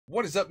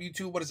What is up,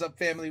 YouTube? What is up,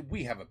 family?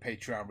 We have a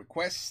Patreon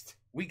request.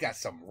 We got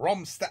some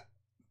Romsta.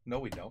 No,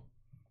 we don't.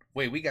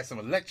 Wait, we got some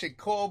electric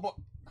cowboy.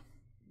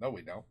 No,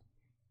 we don't.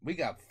 We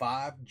got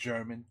 5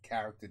 German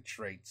character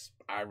traits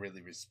I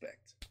really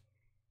respect.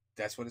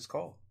 That's what it's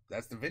called.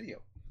 That's the video.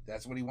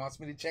 That's what he wants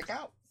me to check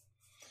out.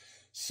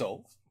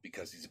 So,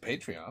 because he's a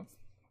Patreon,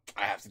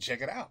 I have to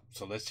check it out.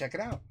 So let's check it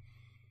out.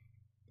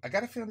 I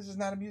got a feeling this is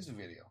not a music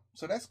video.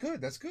 So that's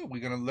good. That's good. We're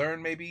going to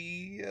learn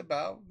maybe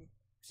about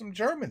some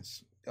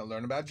Germans. Gonna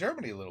learn about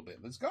Germany a little bit.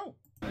 Let's go.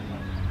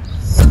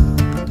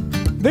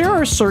 There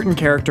are certain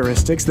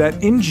characteristics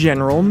that, in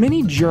general,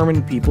 many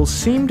German people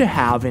seem to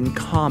have in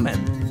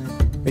common.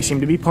 They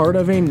seem to be part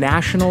of a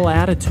national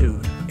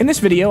attitude. In this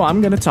video, I'm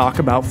going to talk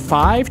about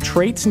 5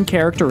 traits and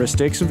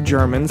characteristics of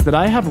Germans that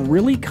I have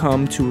really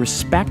come to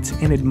respect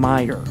and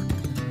admire.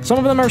 Some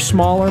of them are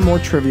smaller, more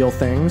trivial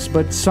things,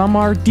 but some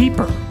are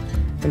deeper.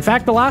 In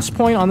fact, the last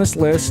point on this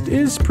list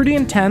is pretty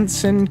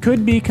intense and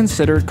could be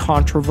considered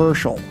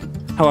controversial.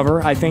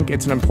 However, I think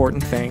it's an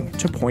important thing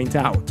to point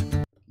out.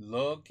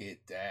 Look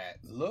at that.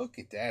 Look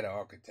at that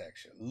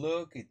architecture.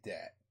 Look at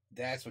that.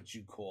 That's what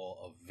you call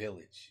a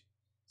village.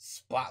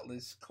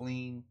 Spotless,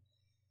 clean.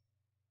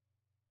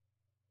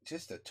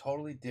 Just a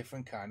totally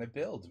different kind of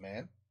build,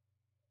 man.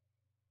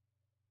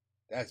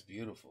 That's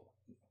beautiful.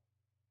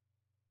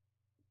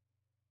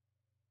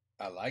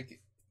 I like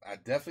it. I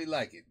definitely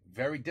like it.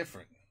 Very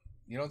different.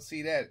 You don't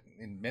see that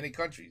in many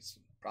countries,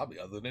 probably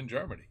other than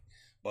Germany,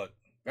 but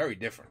very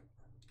different.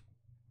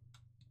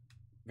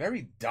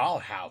 Very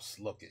dollhouse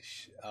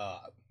lookish.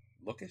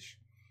 Lookish?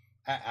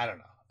 I don't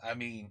know. I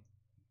mean,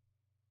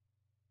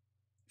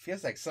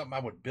 feels like something I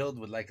would build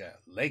with like a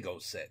Lego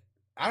set.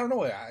 I don't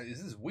know. This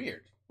is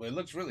weird, but it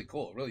looks really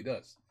cool. It really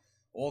does.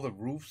 All the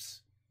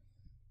roofs,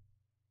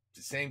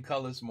 the same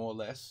colors, more or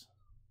less.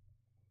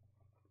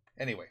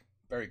 Anyway,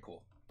 very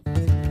cool.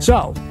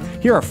 So,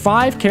 here are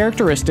 5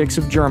 characteristics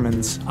of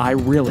Germans I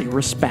really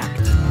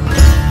respect.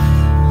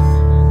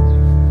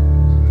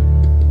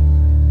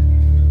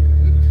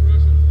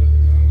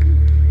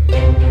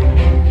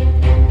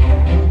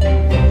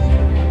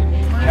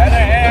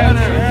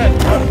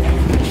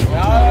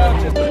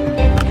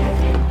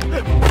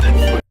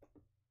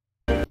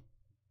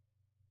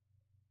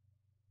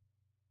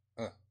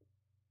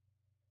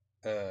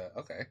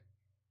 Okay.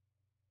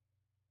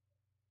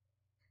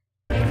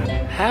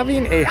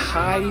 Having a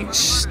high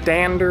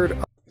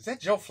standard. Is that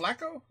Joe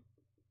Flacco?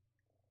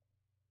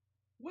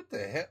 What the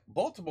hell?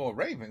 Baltimore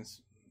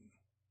Ravens?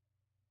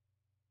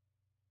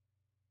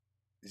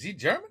 Is he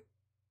German?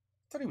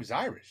 I thought he was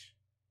Irish.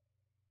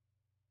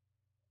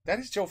 That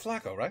is Joe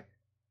Flacco, right?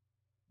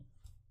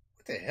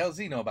 What the hell does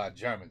he know about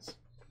Germans?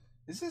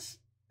 Is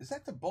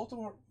that the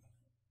Baltimore?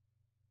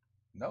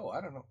 No, I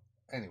don't know.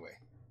 Anyway.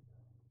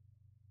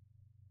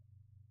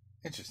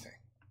 Interesting.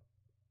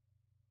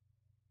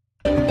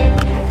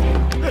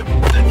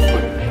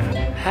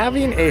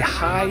 Having a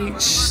high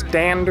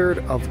standard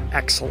of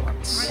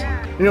excellence.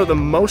 You know, the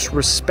most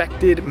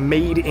respected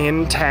Made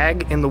in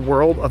tag in the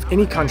world of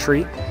any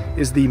country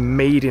is the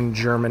Made in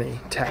Germany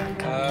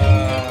tag.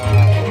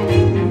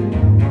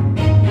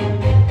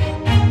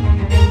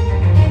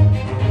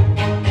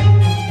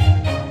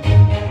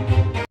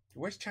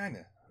 Where's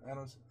China? I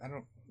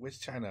don't. Where's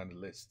China on the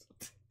list?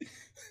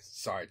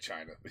 Sorry,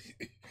 China.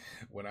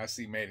 When I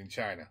see Made in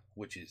China,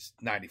 which is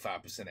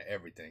 95% of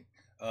everything,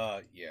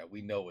 yeah,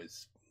 we know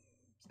it's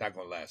not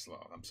gonna last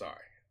long. I'm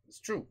sorry. It's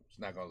true. It's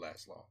not gonna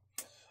last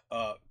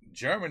long.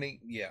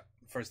 Germany, yeah.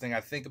 First thing I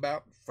think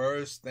about,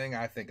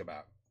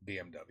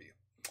 BMW.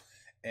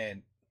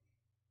 And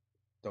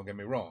don't get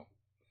me wrong.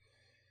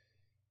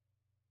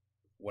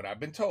 What I've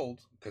been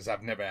told, because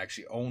I've never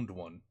actually owned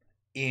one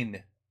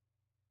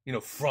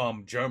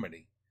from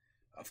Germany.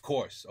 Of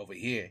course, over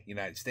here,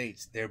 United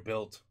States, they're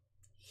built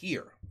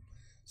here.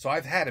 So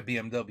I've had a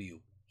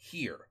BMW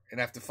here,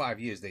 and after 5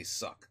 years, they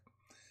suck.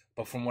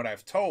 But from what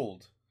I've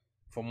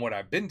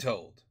been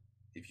told,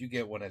 if you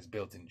get one that's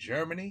built in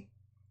Germany,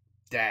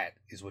 that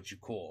is what you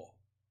call,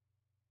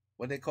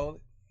 what they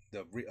call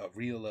it?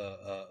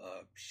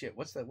 Shit.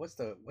 What's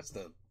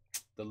the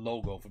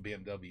logo for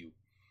BMW?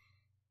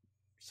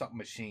 Something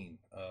machine.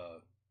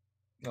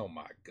 Oh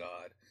my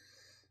God.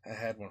 I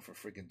had one for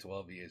freaking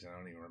 12 years and I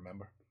don't even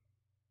remember.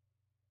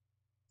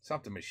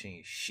 Something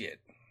machine. Shit.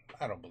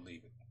 I don't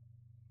believe it.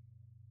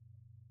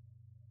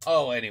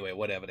 Oh, anyway,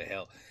 whatever the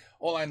hell.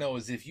 All I know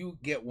is if you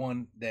get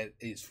one that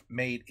is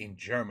made in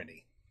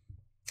Germany,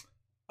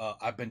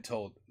 I've been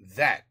told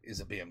that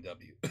is a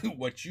BMW.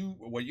 What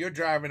you're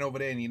driving over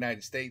there in the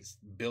United States,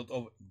 built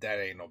over, that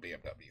ain't no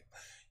BMW.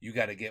 You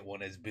got to get one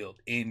that's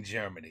built in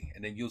Germany,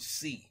 and then you'll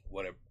see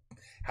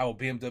how a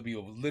BMW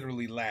will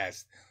literally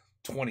last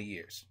 20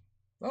 years.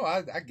 Oh,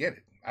 I get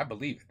it. I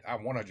believe it. I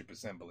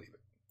 100% believe it.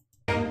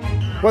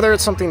 Whether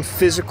it's something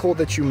physical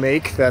that you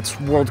make that's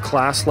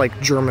world-class,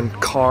 like German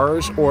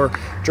cars or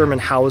German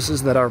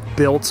houses that are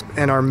built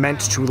and are meant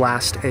to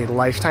last a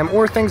lifetime,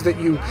 or things that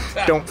you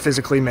don't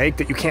physically make,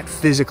 that you can't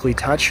physically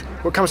touch.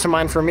 What comes to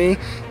mind for me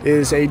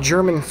is a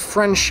German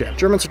friendship.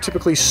 Germans are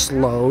typically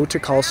slow to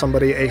call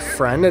somebody a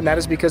friend, and that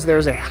is because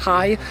there's a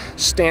high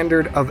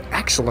standard of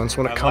excellence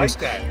when it comes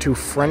to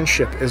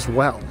friendship as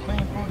well.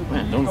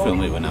 Man, don't film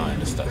me when I'm in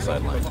the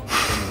sideline.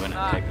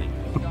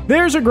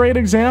 There's a great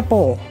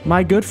example.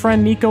 My good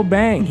friend Nico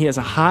Bang. He has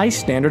a high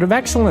standard of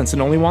excellence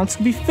and only wants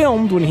to be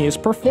filmed when he is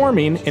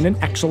performing in an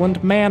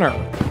excellent manner.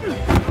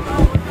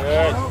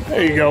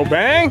 There you go,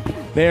 Bang.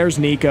 There's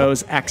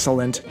Nico's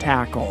excellent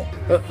tackle.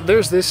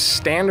 There's this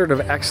standard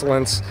of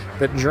excellence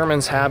that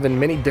Germans have in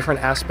many different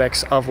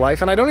aspects of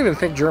life, and I don't even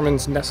think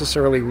Germans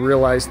necessarily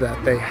realize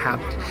that they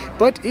have it.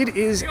 But it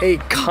is a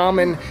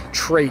common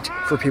trait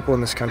for people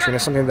in this country, and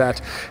it's something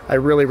that I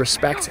really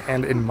respect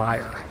and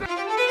admire.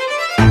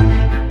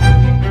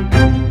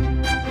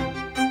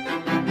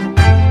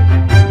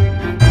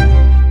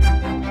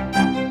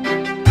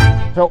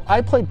 So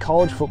I played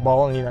college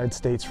football in the United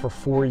States for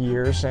 4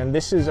 years, and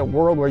this is a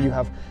world where you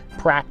have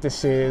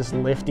practices,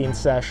 lifting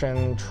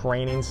sessions,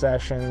 training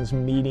sessions,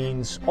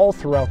 meetings, all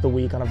throughout the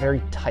week on a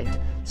very tight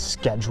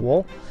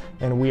schedule.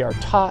 And we are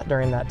taught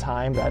during that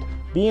time that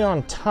being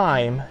on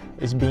time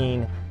is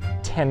being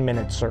 10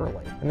 minutes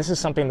early. And this is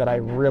something that I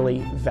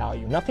really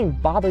value. Nothing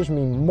bothers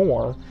me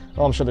more,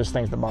 well, I'm sure there's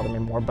things that bother me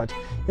more, but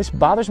this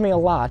bothers me a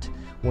lot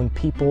when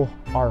people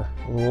are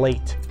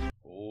late.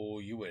 Oh,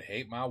 you would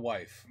hate my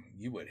wife.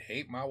 You would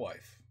hate my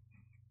wife.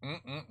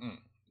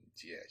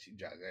 Yeah, she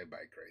drives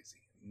everybody crazy.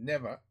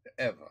 Never,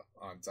 ever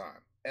on time.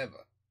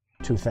 Ever.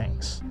 Two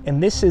things.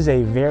 And this is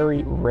a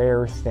very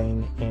rare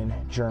thing in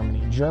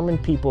Germany. German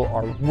people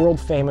are world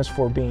famous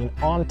for being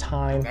on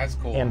time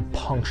and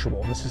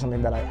punctual. This is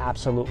something that I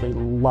absolutely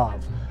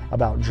love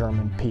about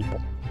German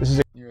people. This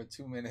is You're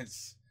 2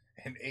 minutes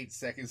and 8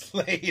 seconds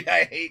late.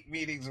 I hate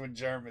meetings with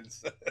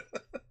Germans.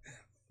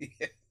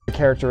 a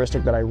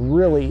characteristic that I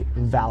really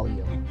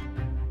value.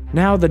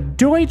 Now, the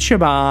Deutsche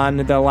Bahn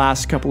the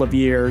last couple of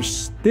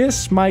years,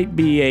 this might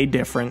be a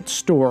different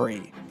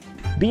story.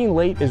 Being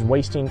late is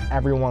wasting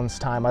everyone's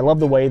time. I love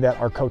the way that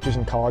our coaches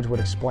in college would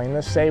explain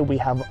this. Say we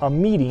have a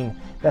meeting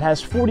that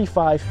has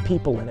 45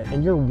 people in it,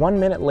 and you're 1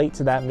 minute late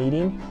to that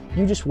meeting,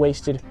 you just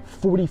wasted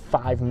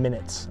 45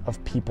 minutes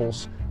of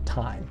people's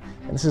time.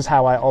 And this is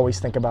how I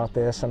always think about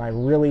this, and I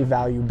really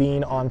value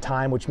being on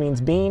time, which means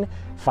being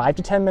 5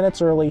 to 10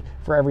 minutes early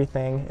for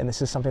everything, and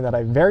this is something that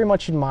I very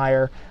much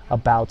admire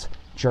about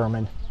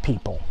German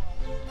people.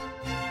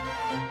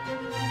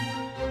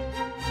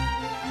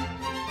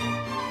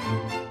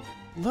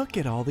 Look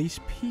at all these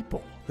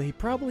people. They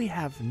probably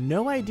have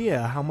no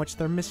idea how much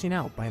they're missing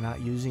out by not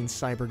using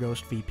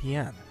CyberGhost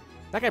VPN.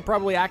 That guy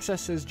probably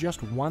accesses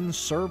just one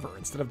server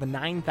instead of the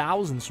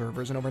 9,000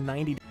 servers in over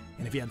 90 days.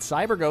 And if you had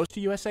CyberGhost to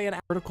USA and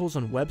articles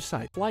on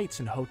websites, flights,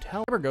 and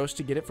hotel, CyberGhost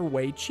to get it for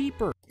way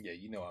cheaper. Yeah,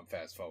 you know I'm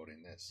fast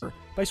forwarding this.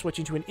 By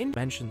switching to an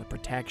mention the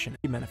protection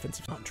and benefits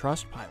of on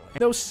Trustpilot. And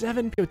those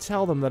 7 people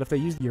tell them that if they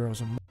use the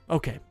euros or more.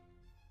 Okay,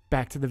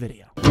 back to the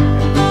video.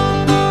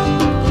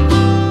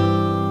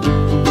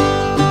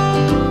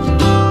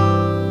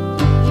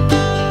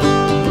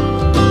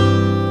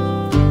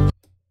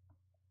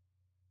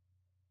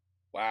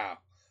 Wow,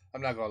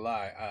 I'm not gonna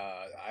lie.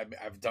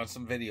 I've done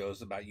some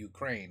videos about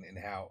Ukraine and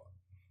how,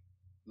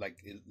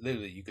 like,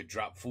 literally you could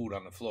drop food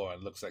on the floor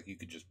and it looks like you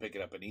could just pick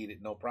it up and eat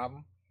it, no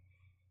problem.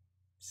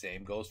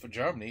 Same goes for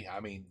Germany. I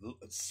mean,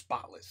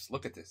 spotless.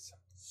 Look at this,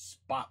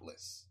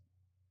 spotless.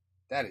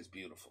 That is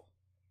beautiful.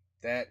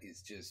 That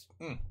is just.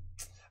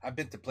 I've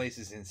been to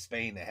places in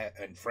Spain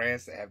and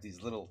France that have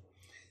these little,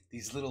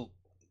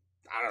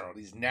 I don't know,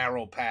 these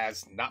narrow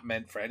paths not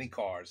meant for any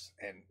cars,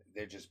 and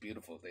they're just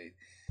beautiful.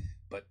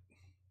 But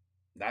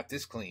not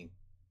this clean.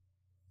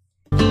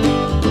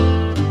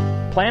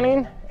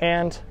 Planning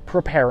and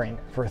preparing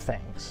for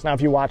things. Now, if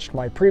you watched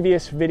my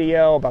previous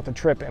video about the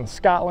trip in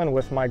Scotland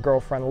with my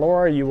girlfriend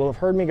Laura, you will have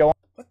heard me go on.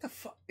 What the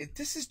fuck?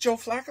 This is Joe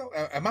Flacco?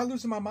 Am I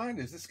losing my mind?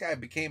 Is this guy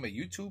became a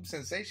YouTube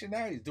sensation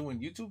now? He's doing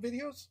YouTube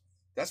videos?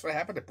 That's what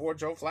happened to poor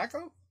Joe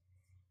Flacco?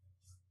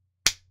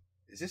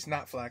 Is this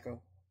not Flacco?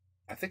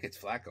 I think it's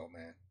Flacco,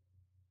 man.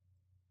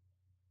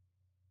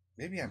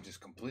 Maybe I'm just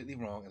completely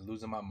wrong and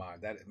losing my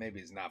mind. That maybe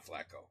it's not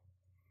Flacco.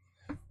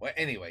 Well,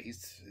 anyway,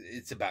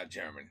 it's about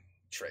German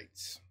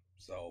traits.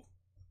 So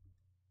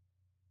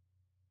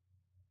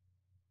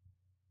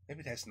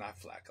maybe that's not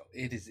Flacco.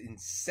 It is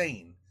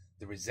insane,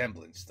 the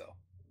resemblance, though.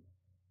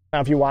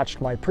 Now, if you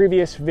watched my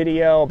previous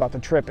video about the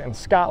trip in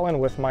Scotland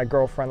with my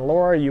girlfriend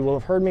Laura, you will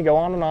have heard me go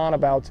on and on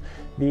about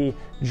the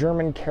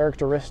German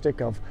characteristic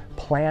of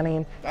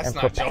planning and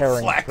not Joe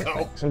preparing for Flacco.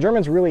 things. And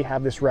Germans really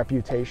have this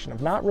reputation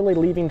of not really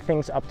leaving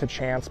things up to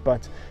chance,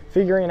 but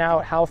figuring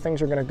out how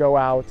things are going to go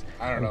out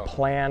and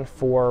plan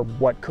for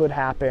what could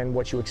happen,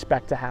 what you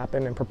expect to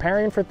happen, and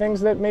preparing for things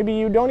that maybe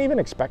you don't even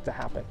expect to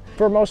happen.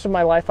 For most of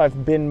my life,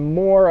 I've been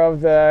more of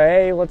the,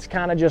 hey, let's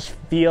kind of just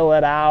feel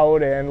it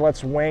out and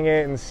let's wing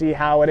it and see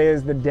how it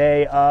is the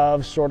day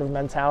of sort of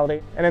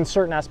mentality. And in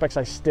certain aspects,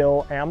 I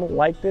still am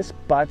like this,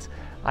 but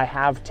I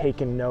have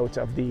taken note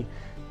of the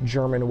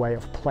German way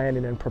of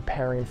planning and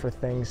preparing for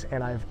things,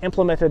 and I've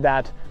implemented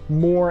that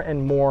more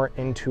and more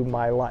into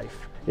my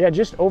life. Yeah,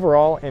 just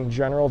overall, in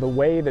general, the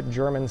way that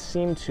Germans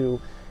seem to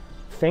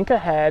think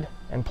ahead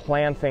and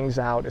plan things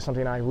out is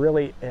something I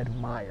really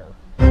admire.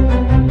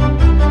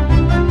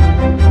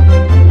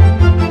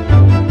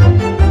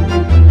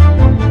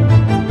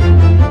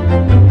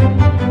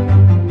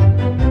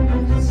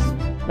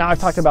 Now, I've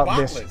talked about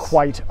this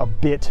quite a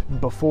bit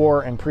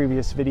before in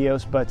previous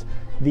videos, but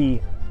the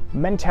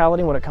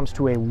mentality when it comes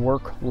to a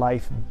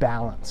work-life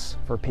balance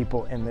for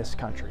people in this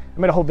country. I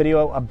made a whole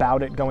video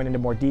about it going into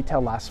more detail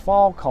last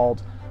fall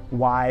called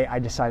Why I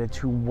Decided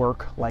to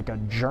Work Like a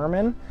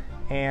German,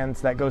 and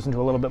that goes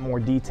into a little bit more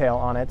detail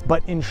on it.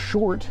 But in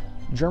short,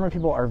 German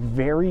people are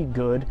very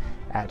good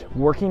at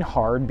working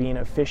hard, being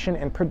efficient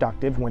and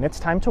productive when it's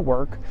time to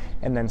work,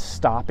 and then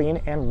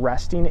stopping and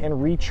resting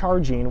and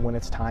recharging when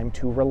it's time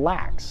to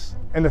relax.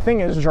 And the thing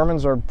is,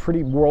 Germans are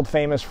pretty world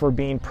famous for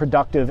being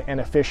productive and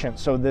efficient,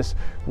 so this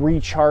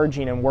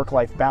recharging and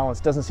work-life balance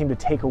doesn't seem to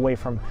take away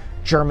from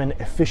German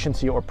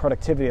efficiency or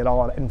productivity at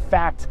all. In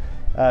fact,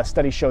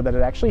 studies show that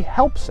it actually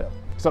helps it.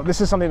 So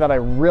this is something that I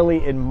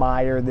really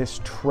admire,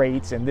 this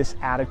trait and this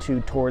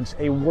attitude towards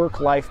a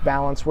work-life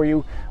balance where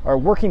you are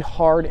working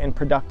hard and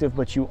productive,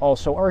 but you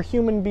also are a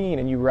human being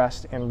and you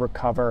rest and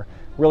recover.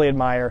 Really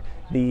admire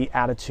the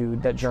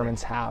attitude that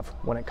Germans have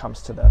when it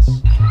comes to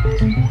this.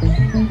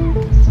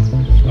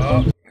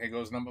 Oh, here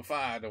goes number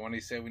 5, the one he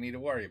said we need to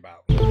worry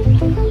about.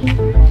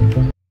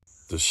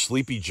 Does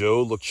Sleepy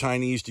Joe look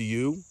Chinese to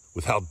you?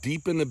 With how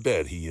deep in the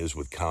bed he is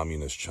with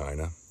communist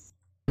China?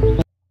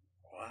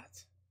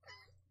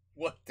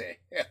 What the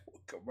hell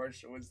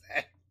commercial was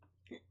that?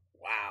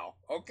 Wow,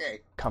 okay.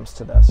 Comes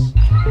to this.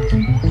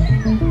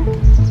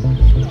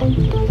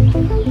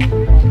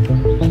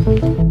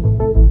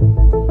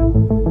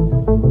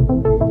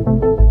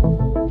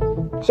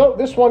 So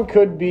this one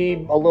could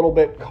be a little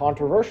bit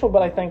controversial,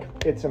 but I think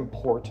it's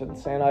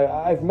important. And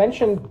I've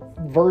mentioned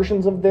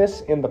versions of this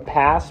in the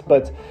past,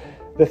 but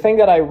the thing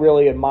that I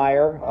really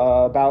admire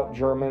about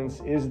Germans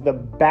is the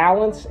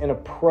balance and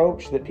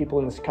approach that people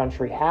in this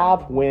country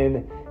have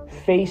when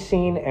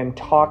facing and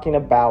talking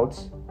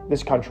about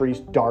this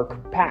country's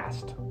dark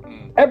past.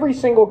 Every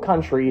single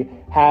country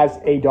has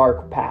a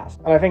dark past,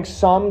 and I think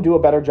some do a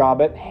better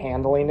job at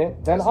handling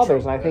it than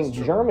others, and I think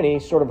Germany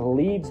sort of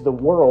leads the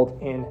world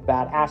in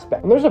that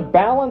aspect. And there's a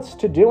balance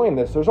to doing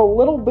this. There's a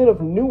little bit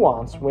of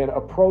nuance when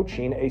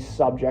approaching a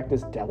subject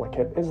as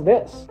delicate as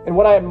this. And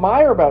what I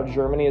admire about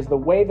Germany is the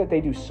way that they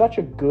do such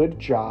a good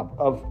job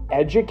of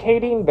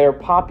educating their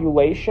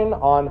population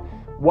on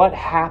what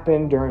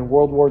happened during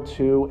World War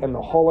II and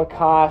the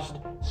Holocaust,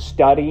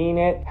 studying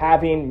it,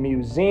 having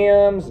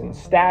museums and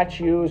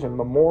statues and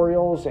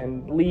memorials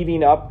and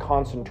leaving up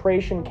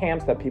concentration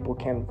camps that people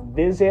can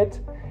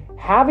visit,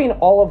 having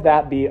all of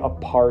that be a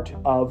part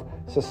of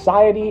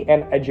society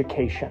and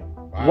education.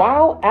 Wow.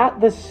 While at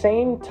the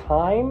same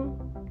time,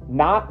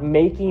 not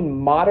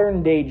making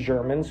modern day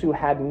Germans who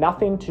had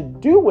nothing to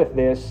do with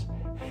this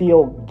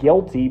feel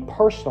guilty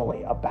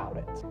personally about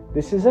it.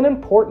 This is an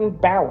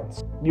important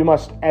balance. You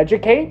must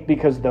educate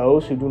because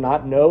those who do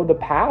not know the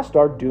past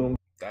are doomed.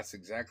 That's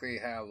exactly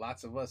how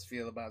lots of us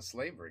feel about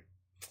slavery.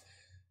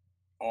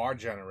 Our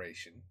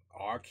generation,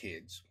 our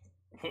kids,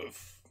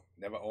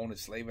 never owned a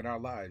slave in our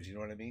lives, you know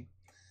what I mean?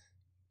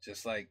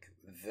 Just like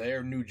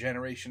their new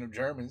generation of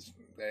Germans,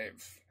 they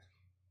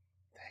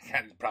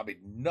got probably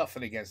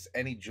nothing against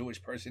any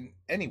Jewish person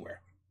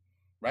anywhere,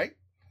 right?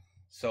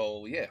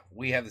 So, yeah,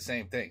 we have the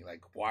same thing.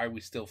 Like, why are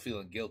we still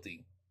feeling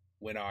guilty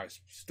when our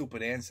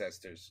stupid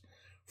ancestors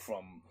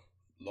from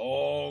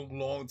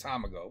long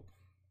time ago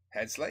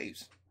had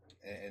slaves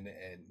and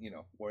you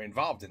know, were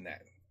involved in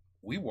that?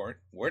 We weren't.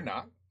 We're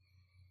not.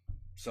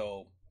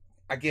 So,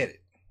 I get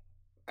it.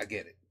 I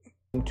get it.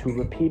 To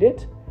repeat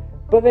it,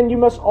 but then you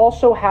must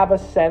also have a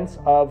sense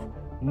of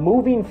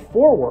moving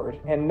forward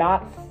and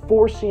not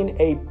forcing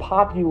a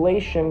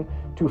population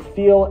to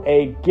feel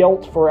a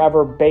guilt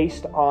forever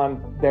based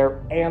on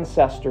their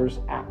ancestors'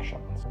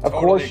 actions. Of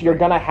course, you're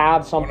going to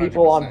have some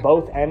people 100%. On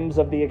both ends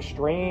of the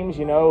extremes,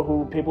 you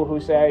know, people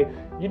who say,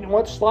 you know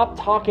what, stop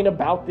talking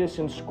about this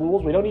in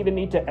schools. We don't even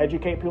need to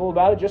educate people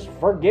about it. Just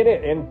forget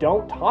it and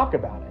don't talk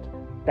about it.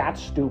 That's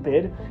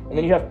stupid. And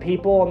then you have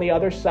people on the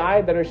other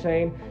side that are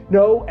saying,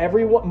 no,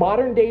 everyone,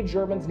 modern day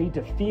Germans need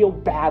to feel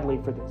badly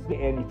for this.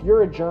 And if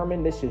you're a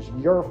German, this is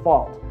your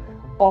fault.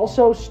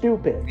 Also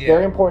stupid. Yeah.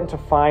 Very important to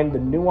find the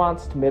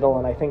nuanced middle,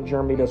 and I think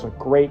Germany does a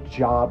great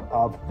job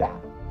of that.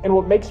 And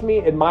what makes me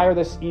admire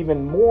this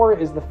even more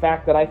is the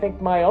fact that I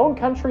think my own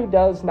country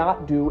does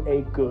not do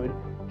a good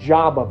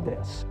job of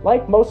this.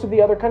 Like most of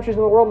the other countries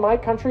in the world, my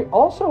country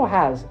also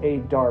has a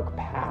dark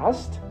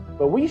past,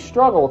 but we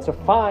struggle to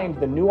find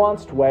the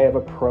nuanced way of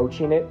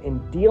approaching it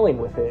and dealing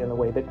with it in the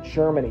way that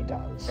Germany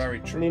does. Very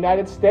true. In the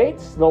United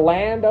States, the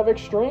land of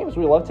extremes,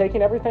 we love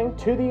taking everything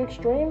to the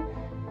extreme.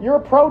 Your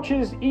approach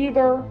is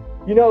either,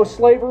 you know,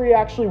 slavery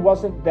actually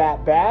wasn't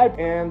that bad,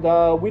 and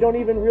we don't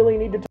even really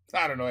need to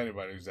I don't know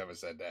anybody who's ever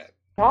said that.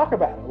 talk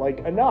about it. Like,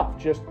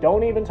 enough. Just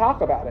don't even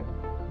talk about it.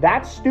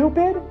 That's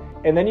stupid.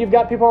 And then you've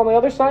got people on the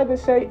other side that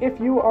say, if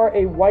you are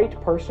a white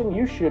person,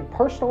 you should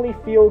personally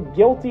feel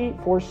guilty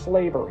for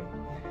slavery.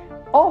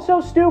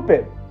 Also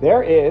stupid.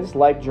 There is,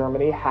 like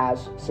Germany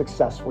has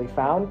successfully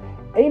found,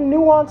 a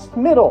nuanced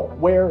middle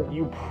where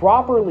you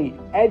properly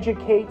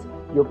educate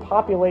your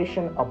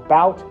population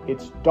about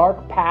its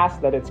dark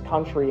past that its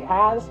country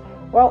has,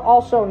 while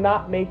also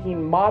not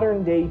making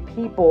modern day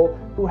people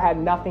who had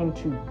nothing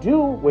to do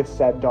with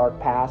said dark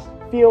past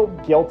feel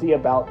guilty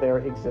about their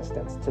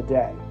existence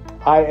today.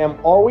 I am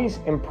always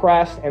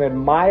impressed and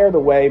admire the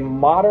way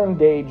modern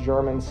day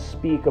Germans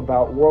speak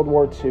about World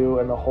War II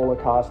and the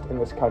Holocaust in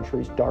this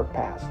country's dark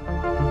past.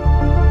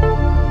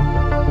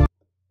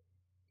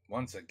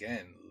 Once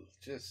again,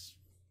 just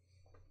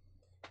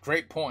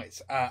great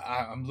points.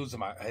 I'm losing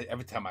my,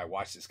 every time I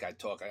watch this guy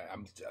talk,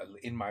 I'm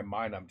in my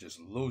mind, I'm just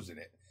losing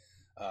it.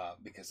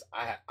 Because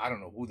I don't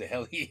know who the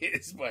hell he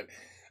is, but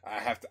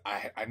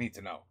I need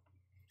to know.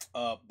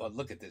 But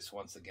look at this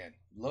once again.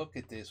 Look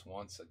at this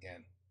once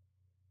again.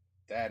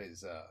 That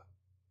is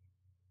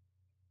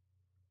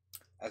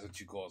that's what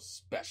you call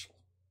special.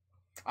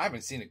 I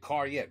haven't seen a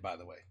car yet, by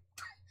the way.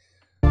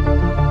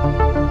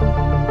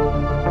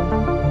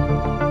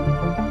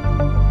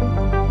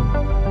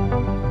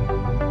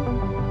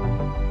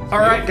 All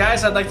right,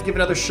 guys, I'd like to give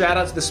another shout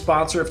out to the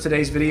sponsor of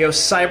today's video,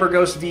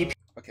 CyberGhost VPN.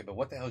 Okay, but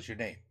what the hell's your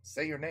name?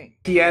 Say your name.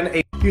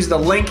 Use the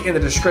link in the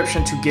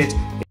description to get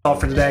it all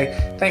for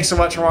today. Thanks so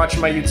much for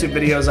watching my YouTube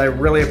videos. I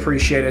really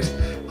appreciate it.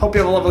 Hope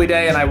you have a lovely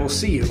day, and I will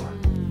see you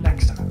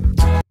next time.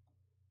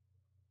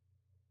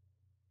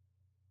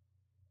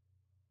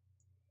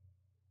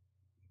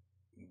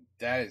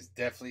 That is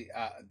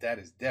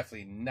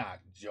definitely not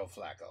Joe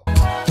Flacco.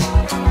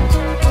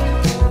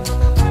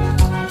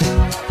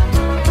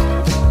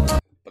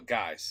 But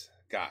guys,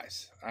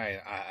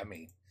 I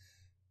mean,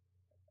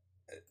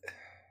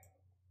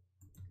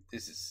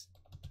 this is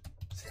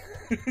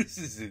this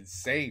is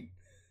insane.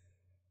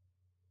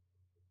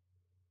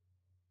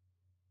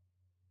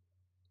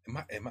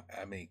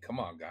 I mean, come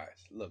on, guys.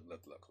 Look.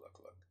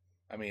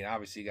 I mean,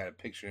 obviously you got to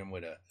picture him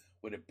with a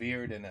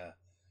beard and a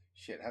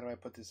shit. How do I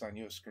put this on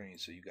your screen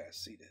so you guys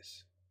see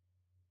this?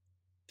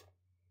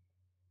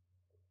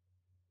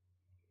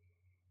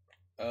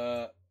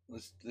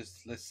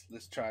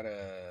 Let's try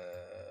to.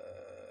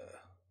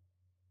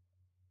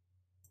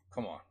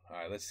 Come on. All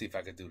right, let's see if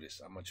I can do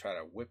this. I'm going to try to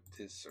whip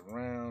this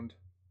around.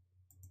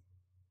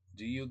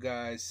 Do you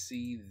guys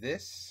see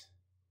this?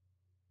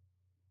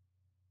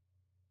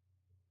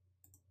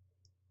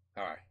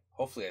 All right.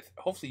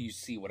 Hopefully you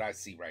see what I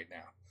see right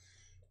now.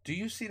 Do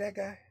you see that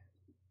guy?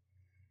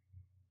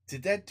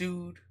 Did that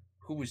dude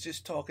who was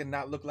just talking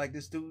not look like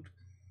this dude?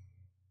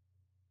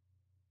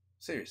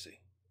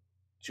 Seriously.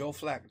 Joe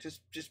Flacco,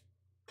 just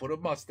put a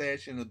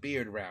mustache and a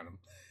beard around him.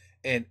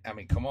 And, I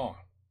mean, come on.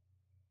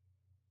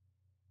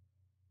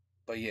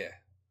 But yeah,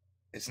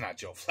 it's not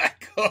Joe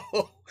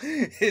Flacco.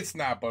 It's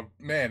not, but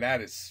man,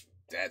 that's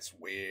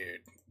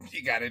weird.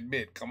 You gotta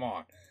admit, come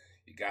on.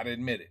 You gotta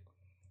admit it.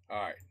 All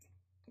right,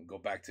 we'll go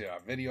back to our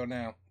video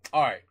now.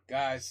 All right,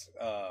 guys,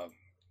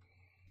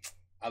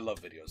 I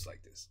love videos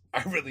like this.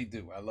 I really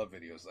do. I love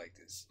videos like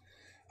this.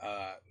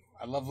 I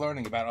love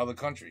learning about other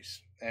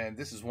countries, and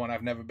this is one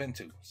I've never been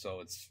to. So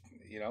it's,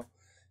 you know,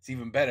 it's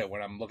even better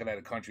when I'm looking at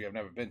a country I've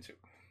never been to.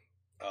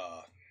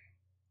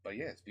 But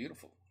yeah, it's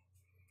beautiful.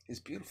 It's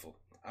beautiful.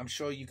 I'm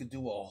sure you could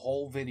do a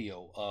whole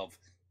video of,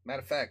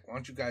 matter of fact, why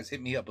don't you guys hit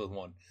me up with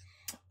one?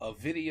 A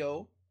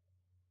video,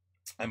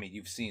 I mean,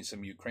 you've seen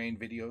some Ukraine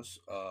videos.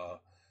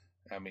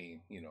 I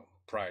mean, you know,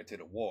 prior to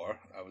the war,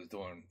 I was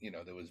doing, you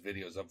know, there was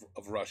videos of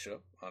Russia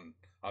on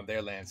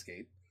their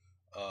landscape.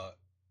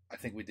 I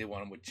think we did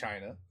one with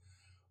China.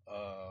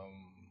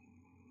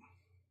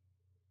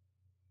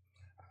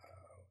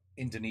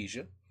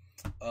 Indonesia.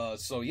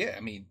 So yeah, I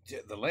mean,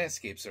 the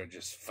landscapes are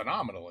just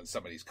phenomenal in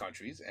some of these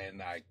countries,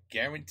 and I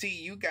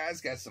guarantee you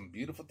guys got some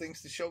beautiful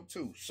things to show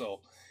too.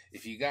 So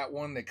if you got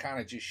one that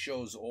kind of just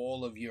shows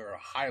all of your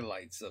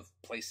highlights of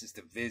places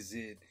to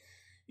visit,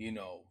 you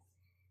know,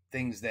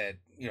 things that,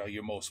 you know,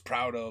 you're most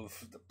proud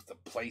of, the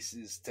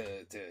places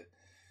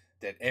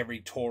that every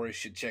tourist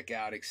should check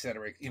out,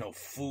 etc. You know,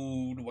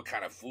 food, what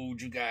kind of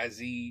food you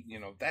guys eat, you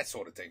know, that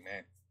sort of thing,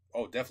 man.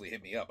 Oh, definitely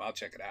hit me up. I'll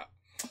check it out.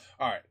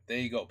 All right, there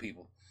you go,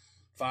 people.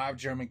 5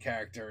 German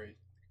character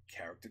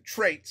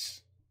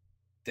traits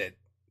that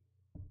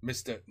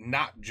Mr.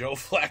 Not Joe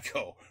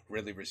Flacco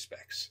really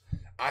respects.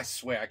 I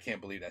swear I can't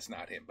believe that's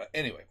not him. But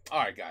anyway, all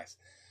right, guys.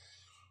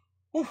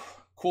 Whew,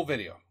 cool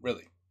video,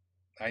 really.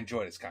 I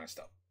enjoy this kind of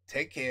stuff.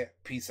 Take care.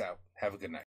 Peace out. Have a good night.